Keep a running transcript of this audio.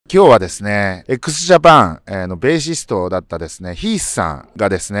今日はですね、X JAPAN のベーシストだったですね、ヒースさんが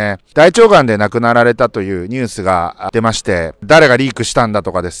ですね、大腸がんで亡くなられたというニュースが出まして、誰がリークしたんだ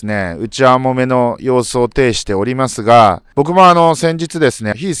とかですね、内輪もめの様子を呈しておりますが、僕も先日です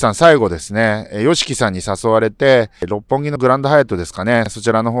ね、ヒースさん最後ですね、YOSHIKIさんに誘われて、六本木のグランドハイアットですかね、そ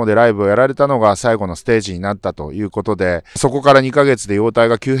ちらの方でライブをやられたのが最後のステージになったということで、そこから2ヶ月で容体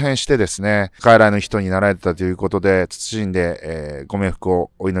が急変してですね、帰らぬ人になられたということで、謹んで、ご冥福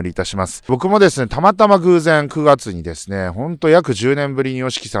をお祈りいたします。僕もですね、たまたま偶然9月にですね、ほんと約10年ぶりに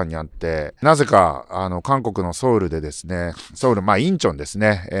YOSHIKIさんに会って、なぜか、韓国のソウルでですね、ソウル、インチョンです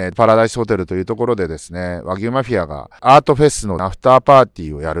ね、パラダイスホテルというところでですね、和牛マフィアがアートフェスのアフターパーティ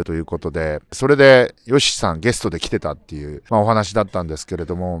ーをやるということで、それでYOSHIKIさんゲストで来てたっていう、お話だったんですけれ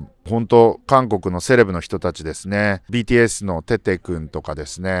ども、本当韓国のセレブの人たちですね、BTS のテテ君とかで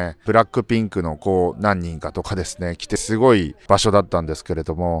すね、ブラックピンクの子何人かとかですね、来てすごい場所だったんですけれ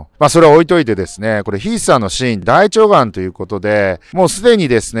ども、それは置いといてですね、これヒースさんのシーン、大腸がんということで、もうすでに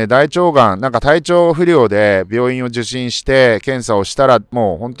ですね、大腸がん、体調不良で病院を受診して検査をしたら、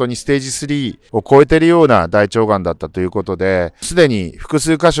もう本当にステージ3を超えてるような大腸がんだったということで、すでに複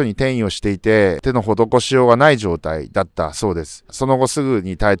数箇所に転移をしていて、手の施しようがない状態だったそうです。その後すぐ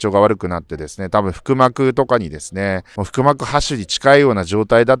に体調が悪くなってですね、多分腹膜とかにですね、もう腹膜播種に近いような状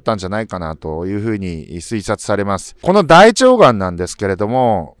態だったんじゃないかなというふうに推察されます。この大腸がんなんですけれど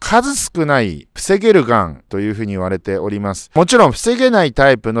も、数少ない防げるがんというふうに言われております。もちろん防げない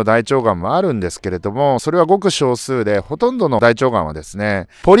タイプの大腸がんもあるんですけれども、それはごく少数で、ほとんどの大腸がんはですね、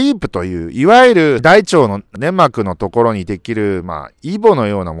ポリープという、いわゆる大腸の粘膜のところにできる、イボの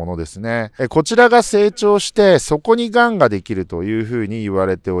ようなものですね。こちらが成長して、そこにがんができるというふうに言わ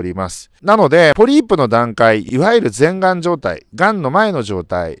れております。なので、ポリープの段階、いわゆる前がん状態、がんの前の状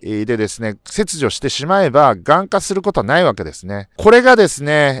態でですね、切除してしまえば、がん化することはないわけですね。これがです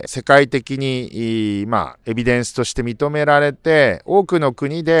ね、世界的に、エビデンスとして認められて、多くの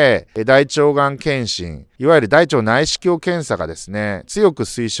国で大腸がん検診、いわゆる大腸内視鏡検査がですね、強く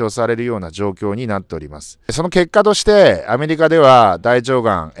推奨されるような状況になっております。その結果として、アメリカでは大腸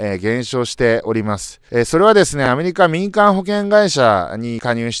がん、減少しております。それはですね、アメリカ民間保険会社に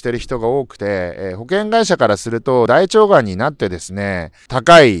加入している人が多くて、保険会社からすると大腸がんになってですね、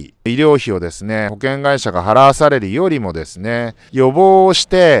高い医療費をですね、保険会社が払わされるよりもですね、予防をし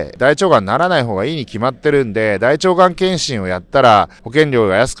て大腸がんにならない方がいいに決まってるんで、大腸がん検診をやったら保険料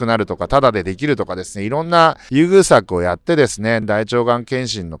が安くなるとか、タダでできるとかですね、いろんな優遇策をやってですね、大腸がん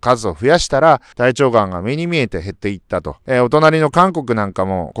検診の数を増やしたら、大腸がんが目に見えて減っていったと。お隣の韓国なんか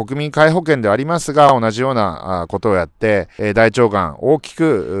も国民皆保険ではありますが、同じようなことをやって、大腸がん大き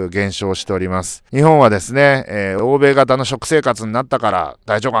く減少しております。日本はですね、欧米型の食生活になったから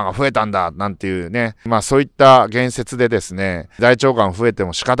大腸がんが増えたんだなんていうね、そういった言説でですね、大腸がん増えて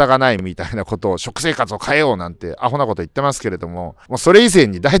も仕方がないみたいなことを、食生活を変えようなんてアホなこと言ってますけれども、もうそれ以前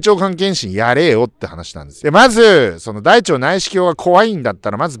に大腸がん検診やれよって話なんです。で、まずその大腸内視鏡が怖いんだった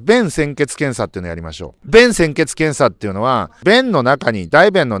ら、まず便潜血検査っていうのをやりましょう。便潜血検査っていうのは、便の中に、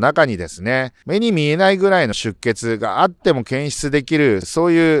大便の中にですね、目に見えないぐらいの出血があっても検出できる、そ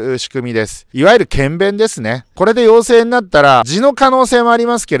ういう仕組みです。いわゆる検便ですね。これで陽性になったら痔の可能性もあり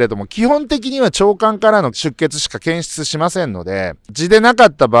ますけれども、基本的には腸管からの出血しか検出しませんので、痔でなか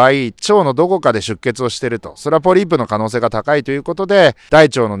った場合、腸のどこかで出血をしていると、それはポリープの可能性が高いということで、大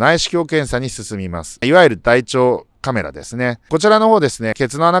腸の内視鏡検査に進みます。いわゆる大腸カメラですね。こちらの方ですね、ケ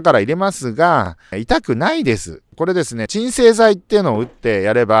ツの穴から入れますが、痛くないです。これですね、鎮静剤っていうのを打って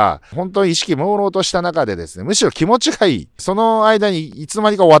やれば、本当に意識朦朧とした中でですね、むしろ気持ちがいい。その間にいつの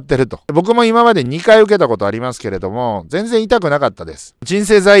間にか終わってると。僕も今まで2回受けたことありますけれども、全然痛くなかったです。鎮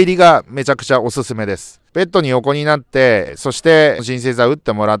静剤入りがめちゃくちゃおすすめです。ベッドに横になって、そして鎮静剤打っ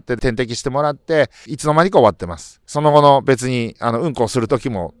てもらって、点滴してもらって、いつの間にか終わってます。その後の別に、うんこをするとき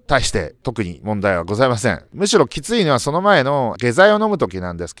も、大して特に問題はございません。むしろきついのはその前の下剤を飲むとき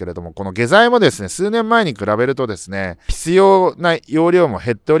なんですけれども、この下剤もですね、数年前に比べるとですね、必要な容量も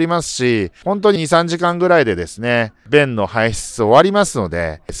減っておりますし、本当に2、3時間ぐらいでですね、便の排出終わりますの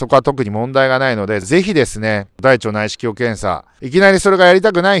で、そこは特に問題がないので、ぜひですね、大腸内視鏡検査、いきなりそれがやり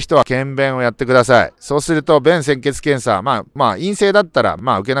たくない人は検便をやってください。そうすると、便潜血検査、陰性だったら、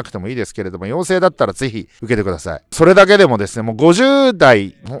受けなくてもいいですけれども、陽性だったらぜひ受けてください。それだけでもですね、もう50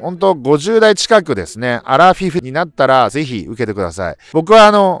代、本当50代近くですね、アラフィフになったら、ぜひ受けてください。僕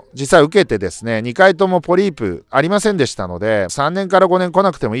は実際受けてですね、2回ともポリープありませんでしたので、3年から5年来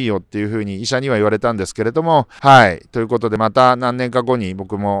なくてもいいよっていうふうに医者には言われたんですけれども、はい。ということで、また何年か後に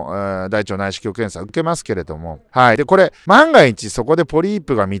僕も、大腸内視鏡検査受けますけれども、はい。で、これ、万が一そこでポリー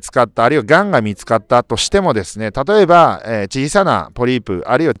プが見つかった、あるいは癌が見つかったとしてもですね、例えば、小さなポリープ、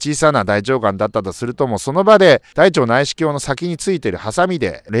あるいは小さな大腸がんだったとすると、もうその場で大腸内視鏡の先についているハサミ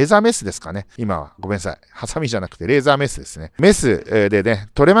で、レーザーメスですかね。今はごめんなさい。ハサミじゃなくてレーザーメスですね。メスでね、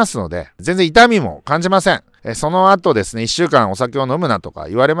取れますので、全然痛みも感じません。その後ですね、1週間お酒を飲むなとか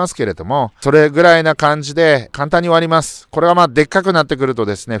言われますけれども、それぐらいな感じで簡単に終わります。これがでっかくなってくると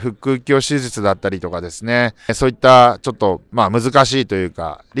ですね、腹腔鏡手術だったりとかですね、そういったちょっと難しいという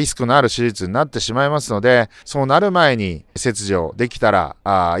か、リスクのある手術になってしまいますので、そうなる前に切除できたら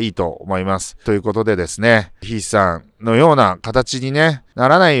いいと思います。ということでですね、ヒースさんのような形にね、な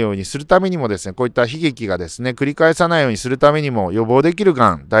らないようにするためにもですね、こういった悲劇がですね、繰り返さないようにするためにも予防できる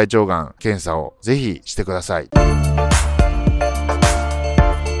がん、大腸がん検査をぜひしてください。